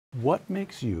What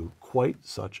makes you quite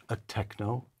such a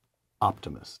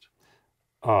techno-optimist?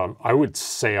 I would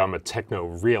say I'm a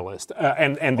techno-realist.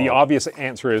 And the obvious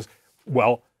answer is,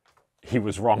 well, he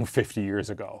was wrong 50 years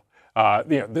ago.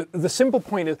 The simple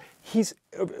point is,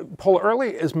 Paul Early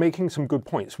is making some good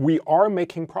points. We are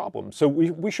making problems, so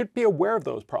we should be aware of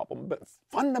those problems. But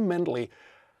fundamentally,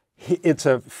 it's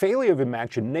a failure of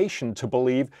imagination to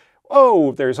believe,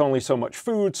 oh, there's only so much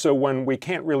food, so when we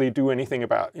can't really do anything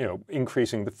about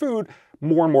increasing the food,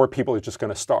 more and more people are just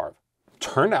going to starve.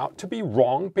 Turned out to be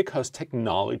wrong because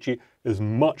technology is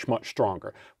much, much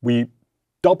stronger. We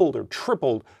doubled or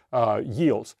tripled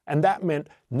yields, and that meant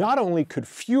not only could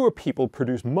fewer people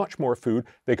produce much more food,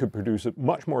 they could produce it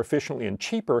much more efficiently and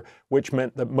cheaper, which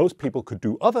meant that most people could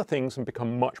do other things and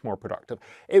become much more productive.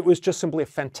 It was just simply a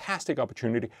fantastic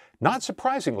opportunity. Not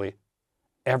surprisingly,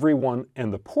 everyone in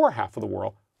the poor half of the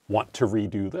world want to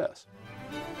redo this.